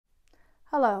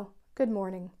Hello, good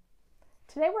morning.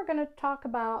 Today we're going to talk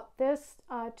about this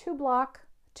two-block,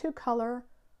 two-color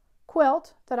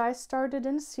quilt that I started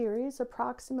in a series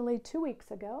approximately 2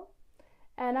 weeks ago.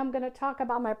 And I'm going to talk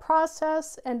about my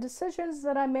process and decisions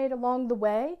that I made along the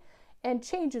way and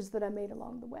changes that I made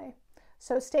along the way.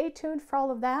 So stay tuned for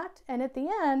all of that. And at the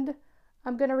end,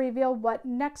 I'm going to reveal what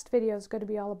next video is going to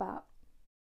be all about.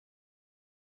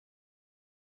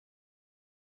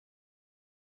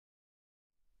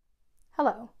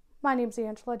 Hello, my name is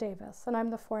Angela Davis and I'm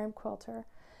the 4M Quilter.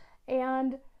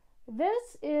 And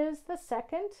this is the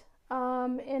second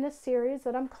in a series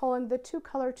that I'm calling the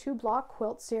two-color, two-block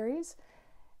quilt series.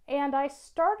 And I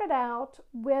started out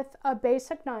with a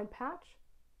basic 9-patch.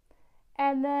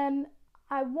 And then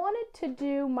I wanted to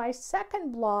do my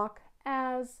second block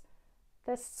as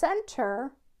the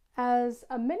center as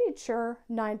a miniature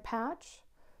 9-patch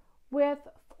with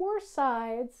 4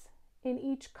 sides in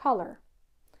each color.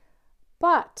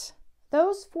 But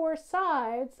those 4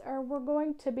 sides were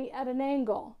going to be at an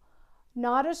angle,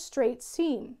 not a straight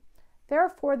seam.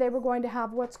 Therefore, they were going to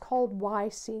have what's called Y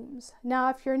seams. Now,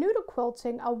 if you're new to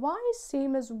quilting, a Y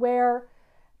seam is where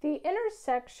the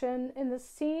intersection in the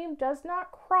seam does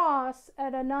not cross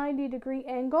at a 90-degree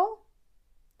angle.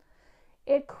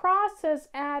 It crosses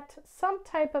at some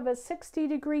type of a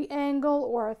 60-degree angle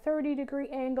or a 30-degree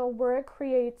angle where it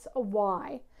creates a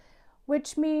Y,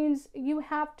 which means you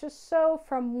have to sew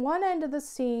from one end of the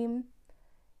seam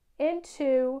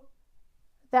into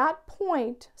that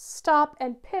point, stop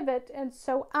and pivot and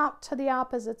sew out to the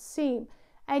opposite seam.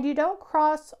 And you don't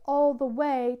cross all the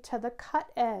way to the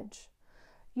cut edge.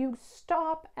 You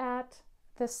stop at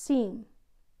the seam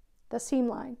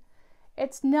line.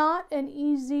 It's not an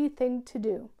easy thing to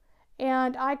do.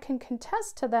 And I can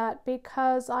contest to that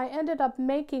because I ended up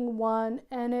making one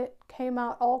and it came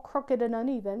out all crooked and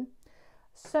uneven.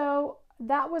 So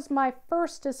that was my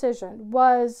first decision,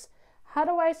 was how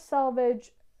do I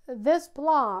salvage this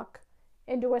block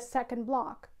into a second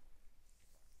block?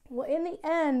 Well, in the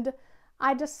end,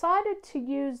 I decided to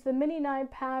use the mini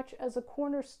 9-patch as a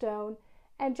cornerstone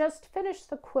and just finish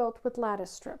the quilt with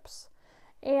lattice strips.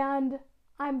 And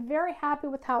I'm very happy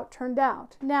with how it turned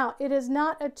out. Now, it is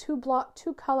not a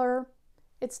two-color,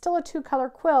 it's still a two-color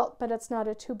quilt, but it's not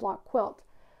a two-block quilt.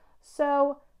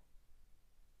 So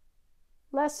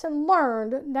lesson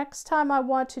learned, next time I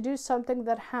want to do something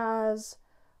that has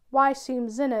Y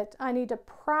seams in it, I need to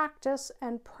practice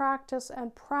and practice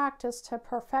and practice to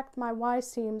perfect my Y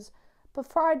seams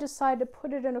before I decide to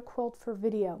put it in a quilt for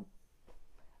video.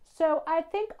 So I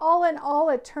think all in all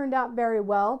it turned out very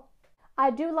well.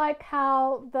 I do like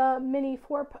how the mini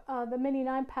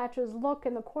 9-patches look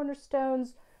in the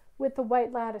cornerstones with the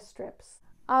white lattice strips.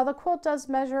 The quilt does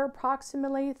measure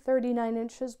approximately 39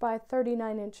 inches by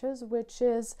 39 inches, which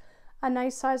is a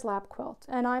nice size lap quilt,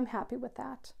 and I'm happy with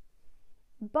that.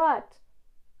 But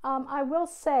I will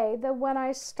say that when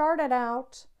I started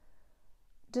out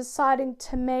deciding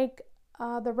to make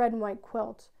the red and white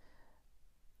quilt,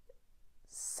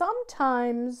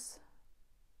 sometimes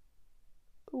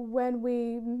when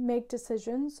we make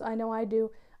decisions, I know I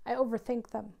do, I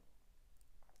overthink them.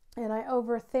 And I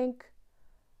overthink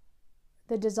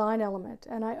the design element,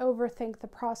 and I overthink the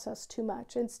process too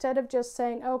much. Instead of just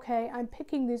saying, okay, I'm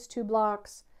picking these 2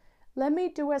 blocks, let me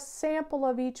do a sample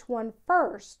of each one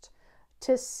first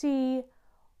to see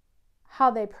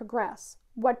how they progress,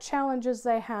 what challenges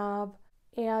they have,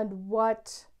 and where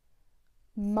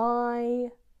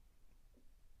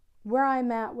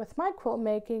I'm at with my quilt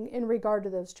making in regard to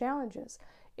those challenges.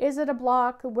 Is it a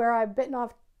block where I've bitten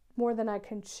off more than I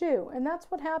can chew? And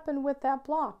that's what happened with that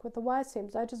block with the Y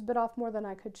seams. I just bit off more than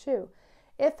I could chew.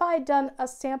 If I'd done a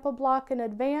sample block in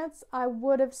advance, I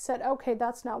would have said, okay,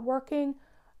 that's not working,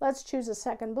 let's choose a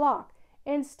second block.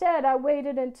 Instead, I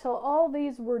waited until all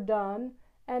these were done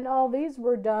and all these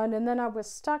were done, and then I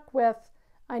was stuck with,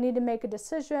 I need to make a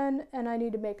decision, and I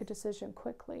need to make a decision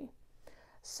quickly.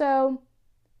 So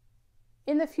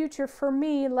in the future, for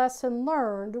me, lesson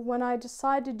learned, when I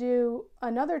decide to do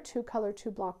another two-color,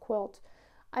 two-block quilt,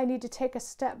 I need to take a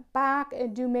step back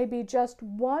and do maybe just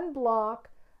one block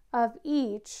of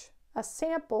each, a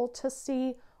sample, to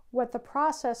see what the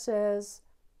process is.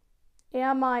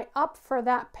 Am I up for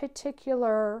that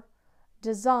particular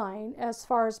design as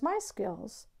far as my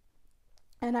skills?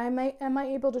 And am I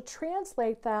able to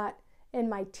translate that in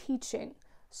my teaching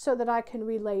so that I can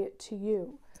relay it to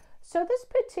you? So this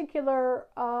particular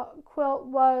quilt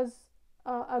was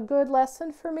a good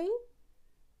lesson for me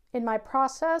in my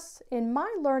process, in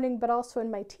my learning, but also in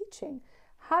my teaching.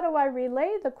 How do I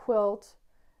relay the quilt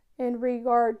in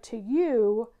regard to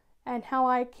you, and how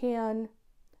I can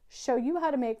show you how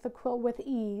to make the quilt with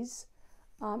ease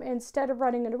instead of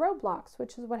running into roadblocks,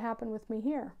 which is what happened with me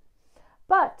here.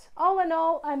 But all in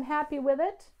all, I'm happy with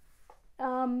it.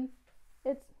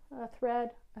 It's a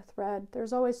thread.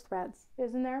 There's always threads,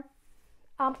 isn't there?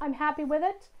 I'm happy with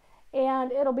it,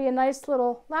 and it'll be a nice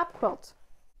little lap quilt.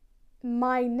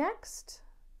 My next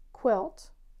quilt,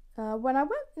 when I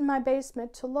went in my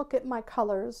basement to look at my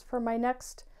colors for my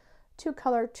next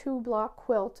 2-color 2-block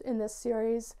quilt in this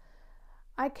series,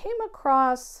 I came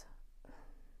across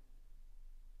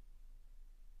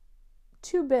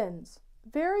 2 bins,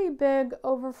 very big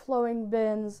overflowing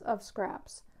bins of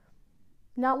scraps.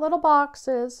 Not little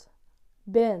boxes,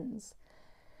 bins.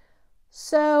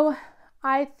 So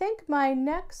I think my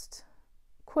next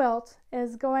quilt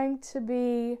is going to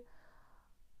be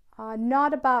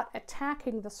not about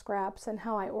attacking the scraps and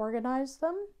how I organize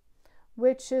them,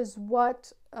 which is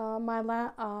what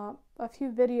a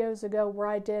few videos ago where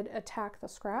I did attack the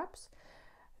scraps.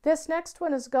 This next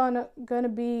one is gonna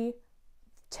be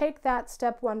take that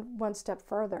step one step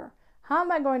further. How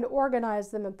am I going to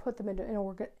organize them and put them into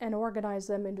and organize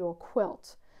them into a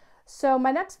quilt? So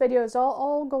my next video is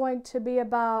all going to be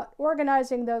about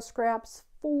organizing those scraps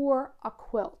for a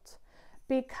quilt,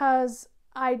 because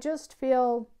I just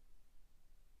feel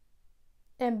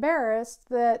embarrassed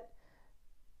that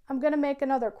I'm going to make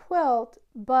another quilt,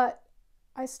 but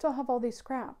I still have all these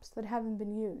scraps that haven't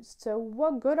been used. So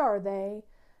what good are they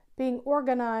being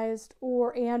organized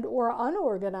or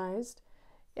unorganized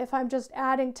if I'm just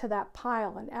adding to that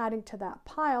pile and adding to that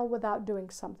pile without doing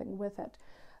something with it?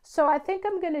 So I think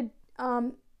I'm going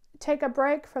to take a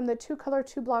break from the 2-color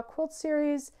 2-block quilt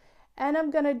series, and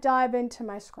I'm going to dive into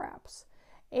my scraps.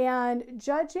 And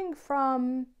judging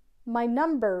from my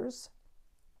numbers,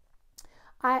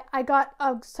 I got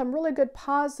some really good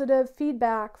positive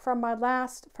feedback from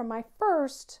my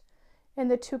first in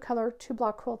the 2-color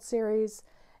 2-block quilt series,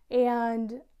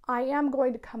 and I am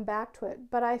going to come back to it.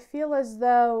 But I feel as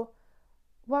though,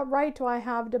 what right do I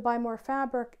have to buy more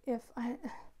fabric if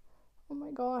oh my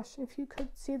gosh, if you could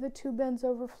see the 2 bins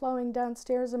overflowing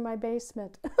downstairs in my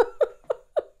basement.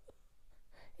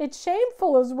 It's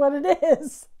shameful is what it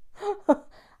is.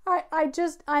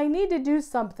 I need to do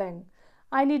something.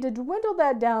 I need to dwindle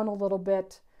that down a little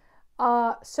bit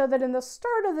so that in the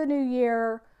start of the new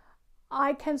year,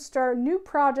 I can start new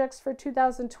projects for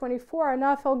 2024 and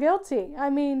not feel guilty. I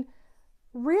mean,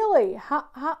 really, how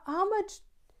much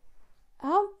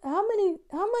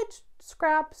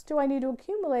scraps do I need to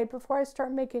accumulate before I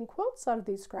start making quilts out of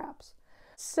these scraps?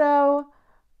 So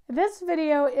this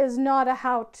video is not a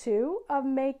how-to of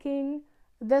making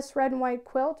this red and white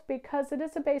quilt, because it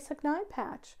is a basic 9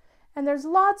 patch. And there's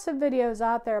lots of videos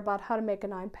out there about how to make a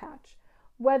 9 patch.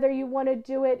 Whether you want to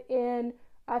do it in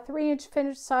a 3-inch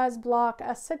finished size block,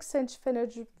 a 6-inch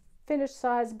finished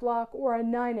size block, or a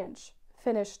 9-inch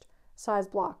finished size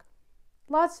block.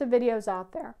 Lots of videos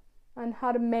out there on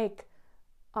how to make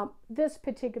this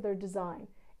particular design.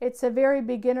 It's a very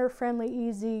beginner-friendly,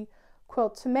 easy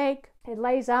quilt to make. It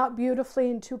lays out beautifully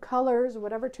in 2 colors,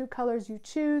 whatever 2 colors you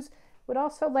choose. It would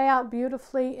also lay out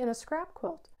beautifully in a scrap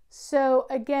quilt. So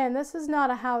again, this is not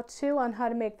a how-to on how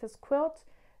to make this quilt.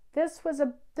 This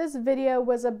video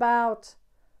was about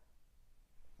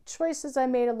choices I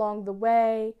made along the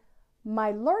way,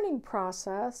 my learning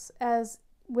process. As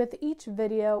with each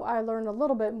video, I learn a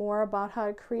little bit more about how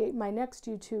to create my next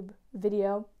YouTube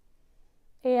video.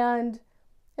 And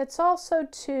it's also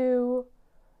to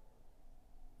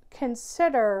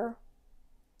consider,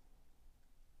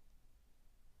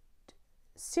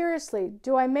 seriously,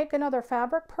 do I make another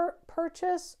fabric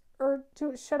purchase, or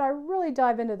should I really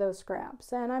dive into those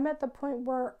scraps? And I'm at the point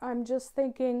where I'm just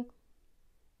thinking,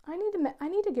 I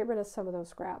need to get rid of some of those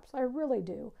scraps. I really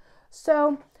do.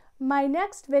 So my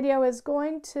next video is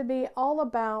going to be all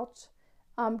about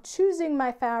choosing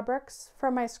my fabrics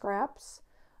from my scraps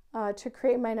to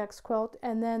create my next quilt,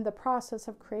 and then the process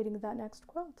of creating that next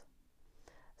quilt.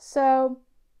 So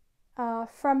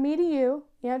from me to you,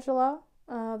 Angela,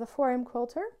 the 4am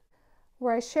Quilter,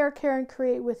 where I share, care, and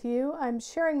create with you. I'm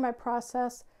sharing my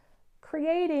process,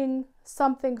 creating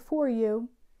something for you,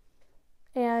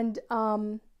 and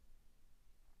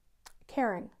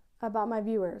caring about my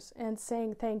viewers and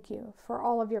saying thank you for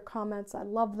all of your comments. I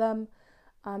love them.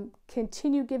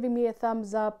 Continue giving me a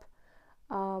thumbs up.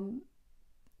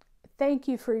 Thank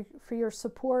you for your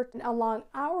support along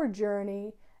our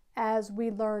journey as we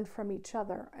learn from each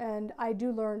other. And I do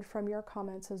learn from your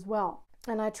comments as well.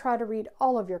 And I try to read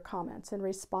all of your comments and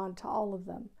respond to all of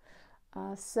them.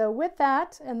 So with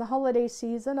that, and the holiday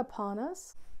season upon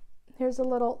us, here's a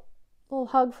little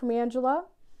hug from Angela.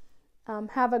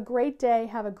 Have a great day,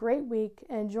 have a great week,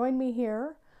 and join me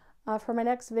here for my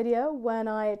next video when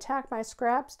I attack my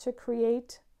scraps to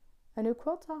create a new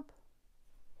quilt top.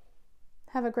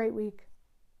 Have a great week.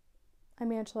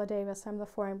 I'm Angela Davis. I'm the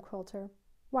 4am Quilter.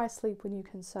 Why sleep when you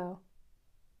can sew?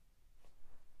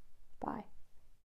 Bye.